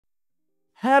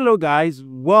Hello guys,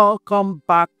 welcome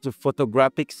back to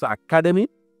Photographics Academy.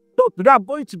 So today I'm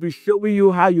going to be showing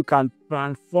you how you can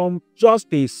transform just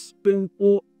a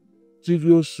simple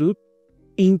studio shoot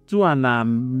into an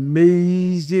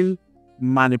amazing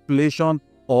manipulation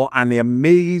or an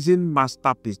amazing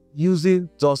masterpiece using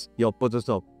just your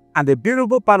Photoshop. And the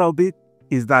beautiful part of it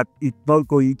is that it's not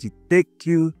going to take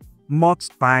you much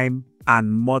time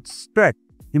and much stress.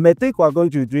 You may think we're going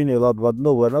to be doing a lot, but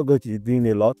no, we're not going to be doing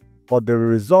a lot. But the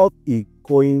result is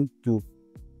going to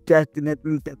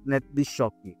definitely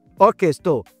shock you. Okay,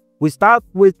 so we start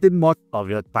wasting much of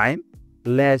your time.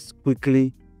 Let's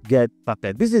quickly get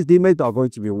started. This is the image we're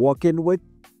going to be working with,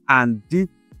 and this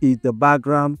is the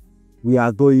background we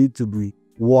are going to be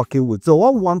working with. So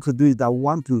what we want to do is that we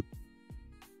want to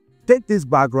take this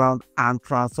background and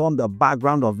transform the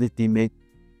background of this image,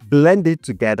 blend it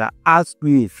together, add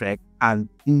screen effect, and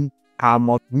see how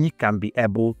much we can be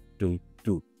able to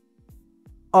do.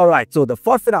 All right, so the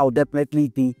first thing I will definitely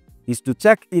do is to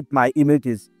check if my image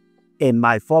is in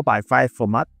my 4:5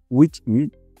 format, which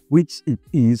it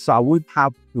is. So I would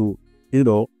have to,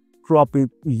 crop it.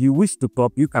 If you wish to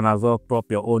crop, you can as well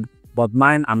crop your own, but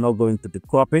mine, I'm not going to be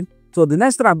cropping. So the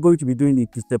next thing I'm going to be doing is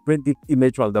to separate this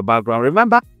image from the background.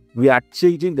 Remember, we are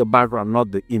changing the background,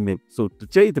 not the image. So to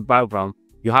change the background,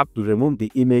 you have to remove the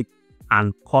image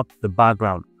and cut the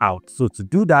background out. So to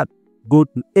do that, go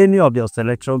to any of your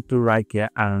selection tool right here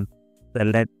and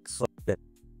select subject.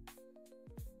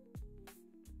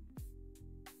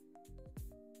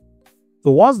 So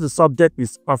once the subject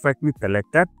is perfectly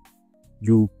selected,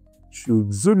 you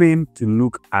should zoom in to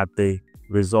look at the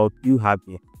result you have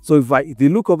here. So if you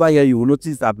look over here, you will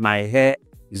notice that my hair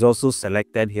is also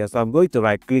selected here. So I'm going to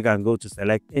right click and go to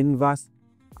select inverse,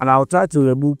 and I'll try to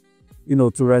remove,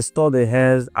 to restore the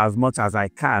hairs as much as I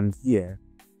can here.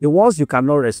 The ones you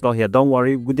cannot restore here, don't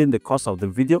worry, within the course of the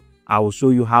video, I will show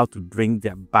you how to bring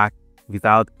them back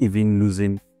without even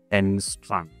losing any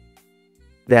strand.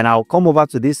 Then I'll come over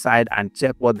to this side and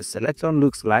check what the selection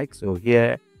looks like. So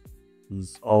here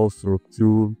is also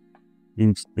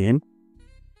 2-inch pin.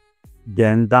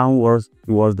 Then downwards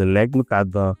towards the leg, look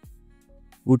at the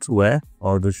footwear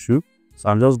or the shoe. So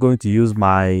I'm just going to use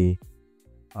my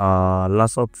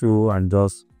lasso tool and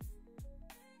just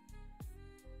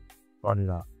run it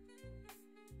out.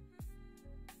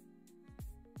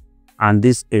 And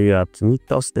this area too,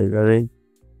 just a very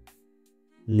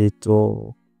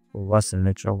little over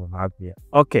selection we have here.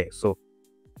 Okay, so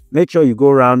make sure you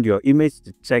go around your image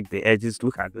to check the edges.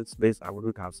 Look at this space. I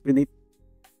would have spin it.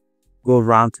 Go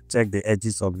around to check the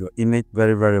edges of your image.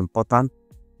 Very, very important.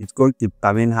 It's going to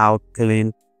determine how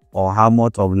clean or how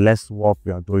much of less work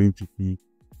you are going to see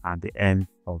at the end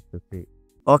of the page.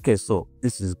 Okay, so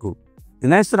this is good. The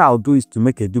next thing I'll do is to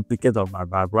make a duplicate of my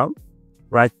background.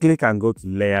 Right click and go to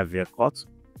layer via cut.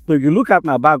 So if you look at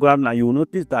my background now, you will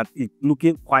notice that it's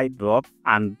looking quite rough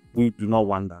and we do not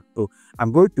want that. So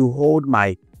I'm going to hold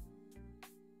my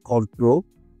control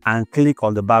and click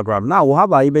on the background. Now we'll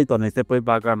have our image on a separate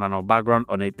background and our background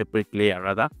on a separate layer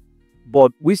rather.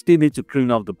 But we still need to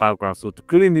clean up the background. So to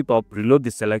clean it up, reload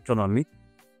the selection on it.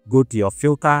 Go to your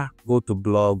filter, go to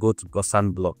blur, go to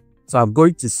Gaussian blur. So I'm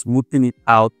going to smoothen it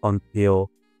out until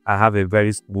I have a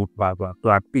very smooth background. So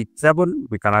at pitch 7,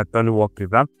 we can actually work with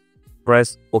that.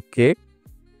 Press OK.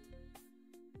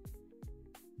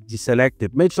 Deselect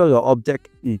it. Make sure your object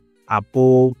is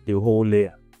above the whole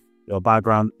layer. Your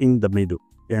background in the middle.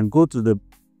 Then go to the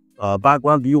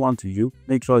background you want to use.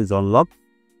 Make sure it's unlocked.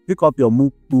 Pick up your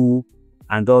move tool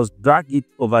and just drag it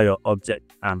over your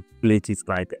object and place it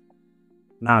right there.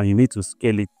 Now you need to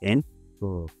scale it in.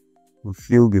 So we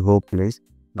fill the whole place.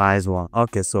 Nice one.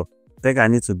 Okay, so I think I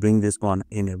need to bring this one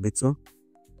in a little.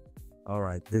 All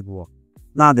right, good work.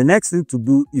 Now the next thing to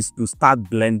do is to start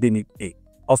blending it in.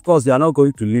 Of course, you are not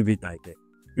going to leave it like that.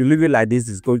 If you leave it like this,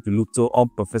 it's going to look so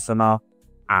unprofessional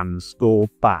and so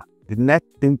bad. The next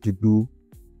thing to do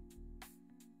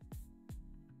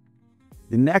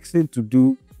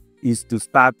is to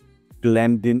start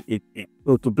blending it in.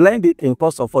 So to blend it in,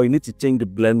 first of all, you need to change the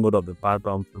blend mode of the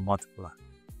background to multiply.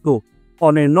 So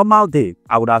on a normal day,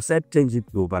 I would have said change it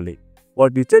to overlay.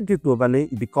 But if you change it to overlay,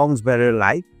 it becomes very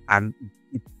light and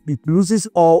it loses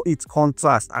all its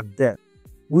contrast and depth,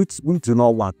 which we do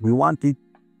not want. We want it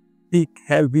thick,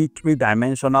 heavy,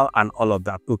 3-dimensional, and all of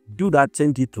that. So to do that,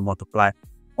 change it to multiply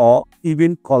or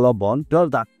even color bond. Does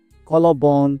that color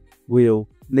bond will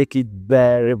make it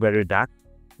very, very dark.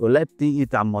 So let's see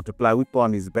it and multiply which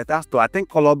one is better. So I think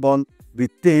color bond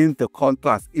retains the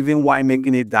contrast even while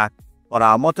making it dark. But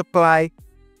our multiply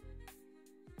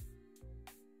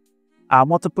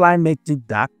makes it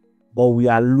dark, but we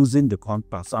are losing the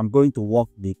contrast. So I'm going to work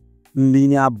the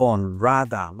linear bond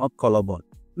rather, not color bond.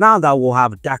 Now that we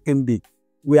have darkened it,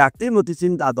 we are still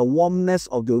noticing that the warmness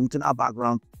of the original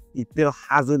background, it still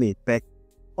has an effect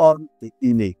on the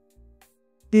image.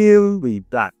 Deal with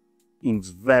that. It's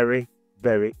very,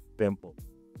 very simple.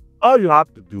 All you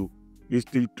have to do is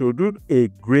to introduce a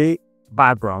gray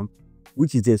background,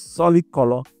 which is a solid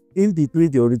color in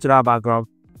between the original background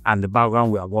and the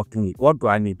background we are working with. What do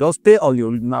I need? Just stay on the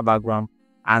original background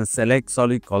and select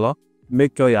solid color.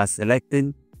 Make sure you are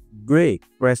selecting gray.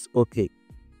 Press OK.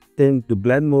 Change the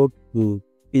blend mode to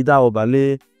either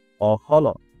overlay or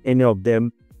color. Any of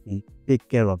them will take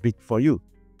care of it for you.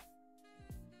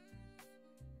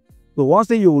 So one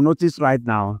thing you will notice right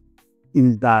now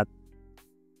is that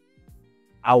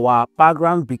our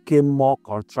background became more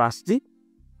contrasty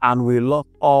and we lost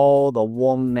all the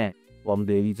warmness from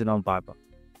the original background.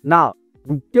 Now,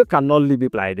 we still cannot leave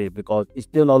it like this because it's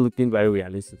still not looking very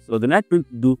realistic. So the next thing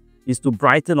to do is to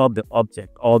brighten up the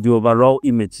object or the overall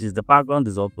image. The background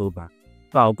is also back.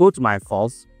 So I'll go to my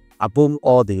false, I'll boom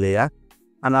all the layer,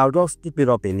 and I'll just keep it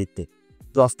up a little,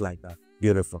 just like that.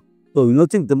 Beautiful. So you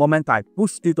notice the moment I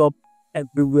pushed it up,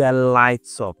 everywhere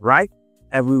lights up, right?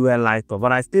 Everywhere lights up.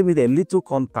 But I still need a little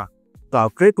contrast. So I'll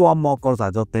create one more color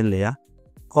adjustment layer,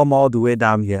 come all the way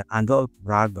down here, and just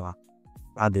drag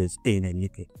the stain a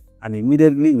little. And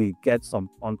immediately we get some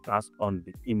contrast on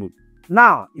the image.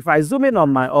 Now, if I zoom in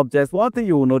on my objects, one thing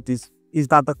you will notice is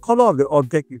that the color of the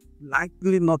object is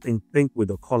likely not in sync with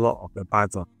the color of the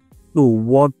pattern. So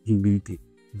what do you do?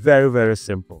 Very, very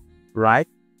simple, right?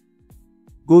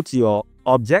 Go to your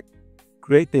object,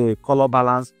 create a color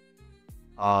balance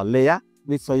layer.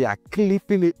 Make sure you are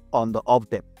clipping it on the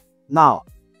object. Now,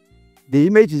 the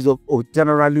image is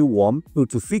generally warm. So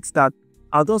to fix that,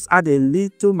 I'll just add a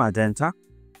little magenta,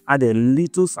 add a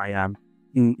little cyan,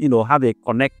 have a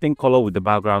connecting color with the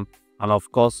background, and of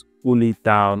course, pull it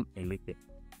down a little.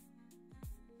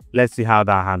 Let's see how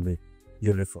that handles.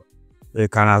 Beautiful. So you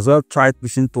can as well try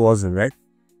pushing towards the red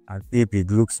and see if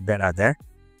it looks better there.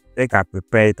 I think I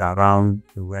prepare it around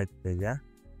the red area.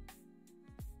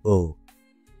 Oh,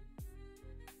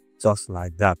 just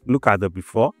like that. Look at the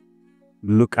before,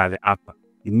 look at the after.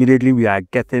 Immediately we are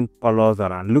getting colors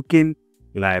that are looking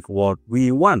like what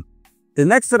we want. The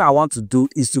next thing I want to do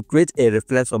is to create a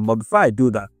reflection. But before I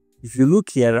do that, if you look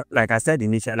here, like I said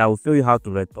initially, I will show you how to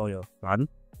return your scan.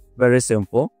 Very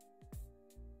simple.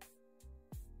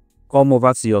 Come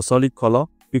over to your solid color,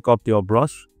 pick up your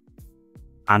brush,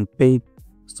 and paint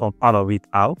some part of it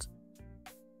out.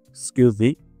 Excuse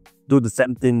me. Do the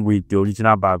same thing with the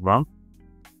original background.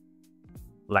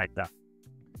 Like that.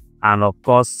 And of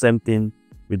course, same thing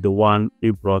with the one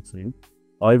you brought in.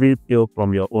 Or even feel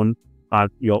from your own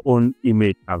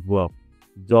image as well.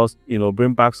 Just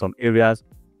bring back some areas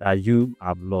that you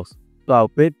have lost. So I'll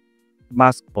paint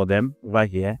mask for them over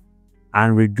here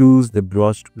and reduce the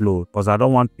brush load because I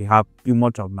don't want to have too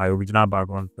much of my original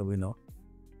background. So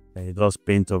I just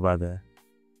paint over there,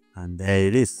 and there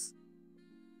it is.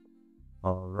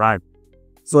 All right.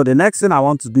 So the next thing I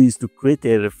want to do is to create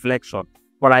a reflection,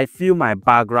 but I feel my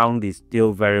background is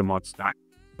still very much dark.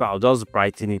 So I'll just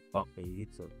brighten it up a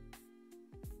little.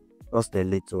 Just a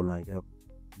little, like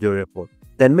beautiful.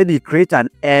 Then maybe create an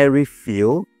airy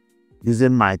feel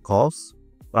using my curves.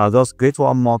 So I'll just create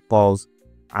one more pulse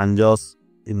and just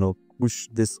push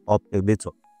this up a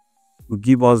little to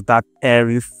give us that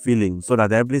airy feeling so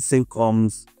that everything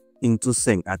comes into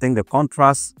sync. I think the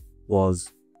contrast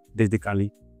was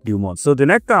basically too much. So the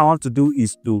next thing I want to do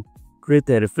is to create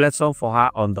a reflection for her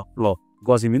on the floor,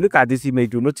 because if you look at this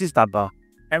image, you'll notice that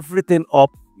everything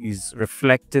up is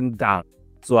reflecting down.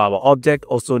 So our object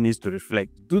also needs to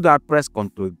reflect. To do that, press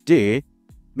Ctrl J.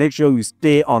 Make sure you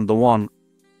stay on the one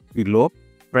below.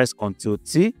 Press Ctrl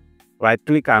T. Right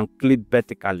click and clip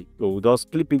vertically. So we'll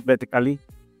just clip it vertically.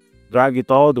 Drag it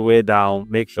all the way down.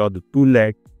 Make sure the two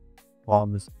legs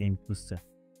forms into set.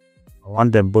 I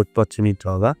want them both touching each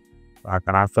other. So I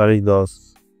can actually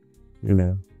just,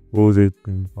 pose it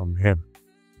from here.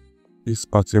 This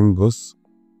pattern goes.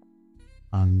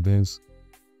 And then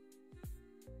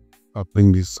I'll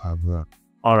bring this over.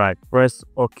 Alright, press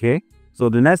OK. So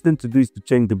the next thing to do is to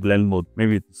change the blend mode.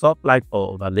 Maybe it's soft light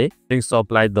or overlay. Think soft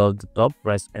light does the top,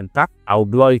 press enter. I'll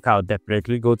blur it out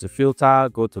definitely. Go to filter,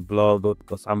 go to blur, go to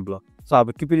custom blur. So I'll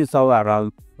be keeping it somewhere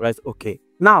around, press OK.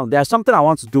 Now there's something I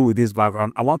want to do with this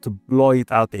background. I want to blur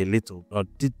it out a little. The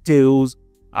details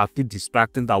are too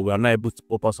distracting that we are not able to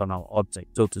focus on our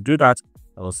object. So to do that,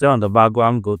 I will stay on the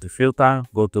background, go to filter,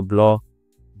 go to blur,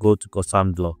 go to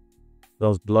custom blur.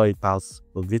 Just blur it out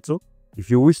a little. If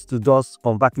you wish to just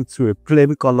convert it to a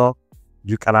plain color,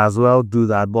 you can as well do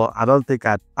that. But I don't think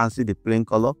I'd fancy the plain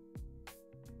color.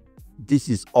 this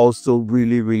is also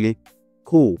really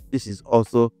cool. This is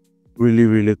also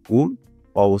really cool.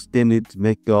 But we still need to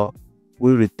make sure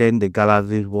we retain the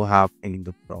galaxies we have in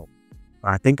the front.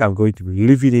 I think I'm going to be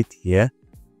leaving it here.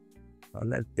 So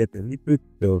let's get a little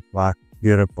bit back.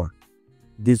 Beautiful.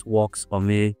 This works for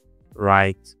me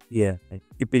right here. I'm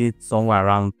keeping it somewhere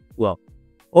around 12.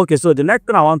 Okay, so the next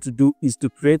thing I want to do is to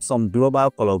create some global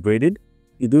color grading.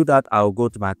 To do that, I'll go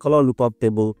to my color lookup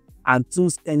table and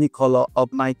choose any color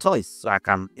of my choice. So I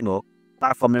can,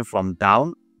 start forming from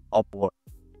down upward.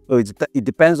 So it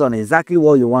depends on exactly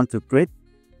what you want to create.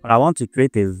 But I want to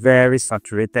create a very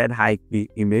saturated high key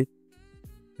image.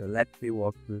 So let me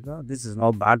work with that. This is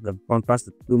not bad. The contrast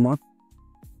is too much.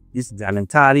 This is an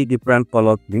entirely different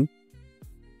color thing.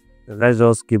 So let's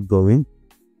just keep going.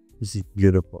 This is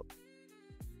beautiful.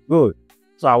 Good.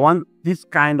 So I want this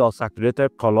kind of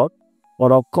saturated color.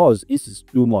 But of course, this is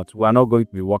too much. We are not going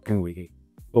to be working with it.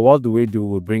 So what do?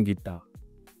 We'll bring it down.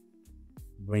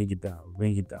 Bring it down.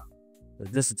 Bring it down. So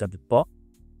this is at the top.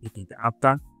 It is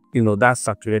after, that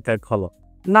saturated color.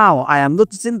 Now, I am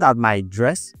noticing that my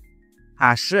dress,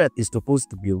 her shirt is supposed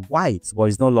to be white, but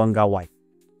it's no longer white.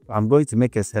 So I'm going to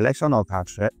make a selection of her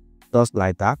shirt, just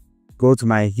like that. Go to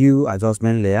my hue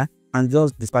adjustment layer and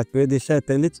just dissaturate the shirt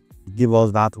a little to give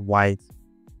us that white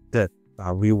shirt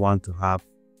that we want to have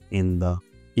in the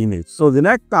image. So the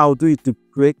next thing I'll do is to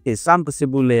create a sample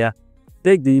symbol layer,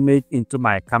 take the image into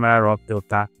my camera raw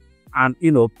filter, and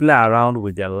play around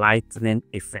with the lightning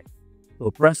effect. So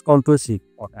press Ctrl C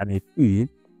or an E,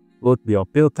 go to your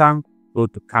filter, go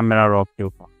to camera raw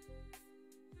filter.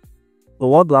 So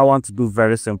what do I want to do?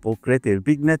 Very simple. Create a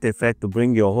vignette effect to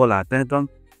bring your whole attention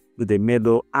to the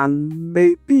middle and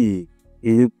maybe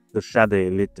the shadow a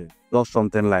little. Just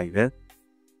something like that.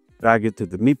 Drag it to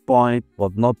the midpoint,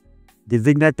 but not the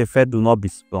vignette effect do not be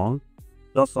strong.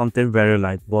 Just something very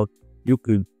light, but you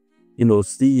could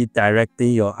see it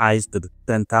directing your eyes to the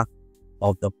center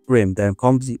of the frame. Then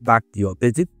comes back to your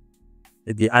visit.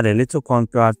 Maybe add a little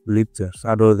contrast, lift your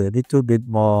shadows a little bit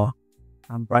more,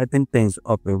 and brighten things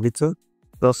up a little.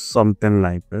 Just something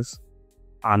like this.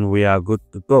 And we are good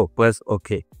to go. Press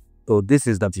OK. So this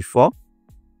is the before.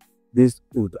 This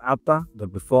is the after, the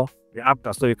before, the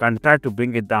after. So you can try to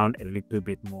bring it down a little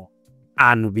bit more.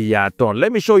 And we are done.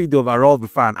 Let me show you the overall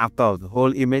before and after of the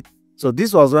whole image. So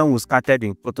this was when we started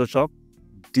in Photoshop.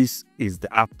 This is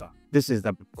the after. This is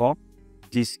the before.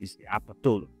 This is the after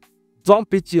tool. Don't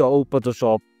picture your own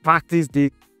Photoshop. Practice this.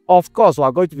 Of course, we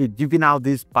are going to be giving out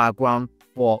this background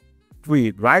for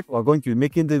free, right? We're going to be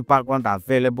making this background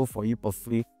available for you for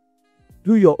free.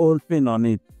 Do your own thing on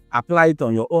it. Apply it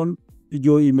on your own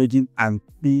video imaging and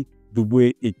see the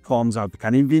way it comes out. You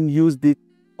can even use this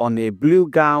on a blue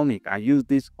gown. You can use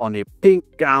this on a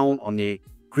pink gown, on a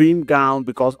green gown,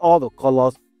 because all the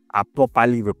colors are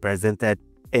properly represented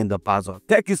in the puzzle.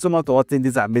 Thank you so much for watching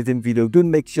this amazing video. Do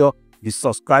make sure you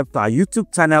subscribe to our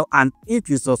YouTube channel, and if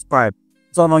you subscribe,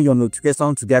 turn on your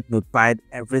notification to get notified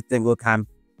every single time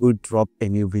we drop a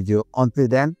new video. Until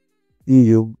then, see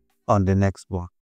you on the next one.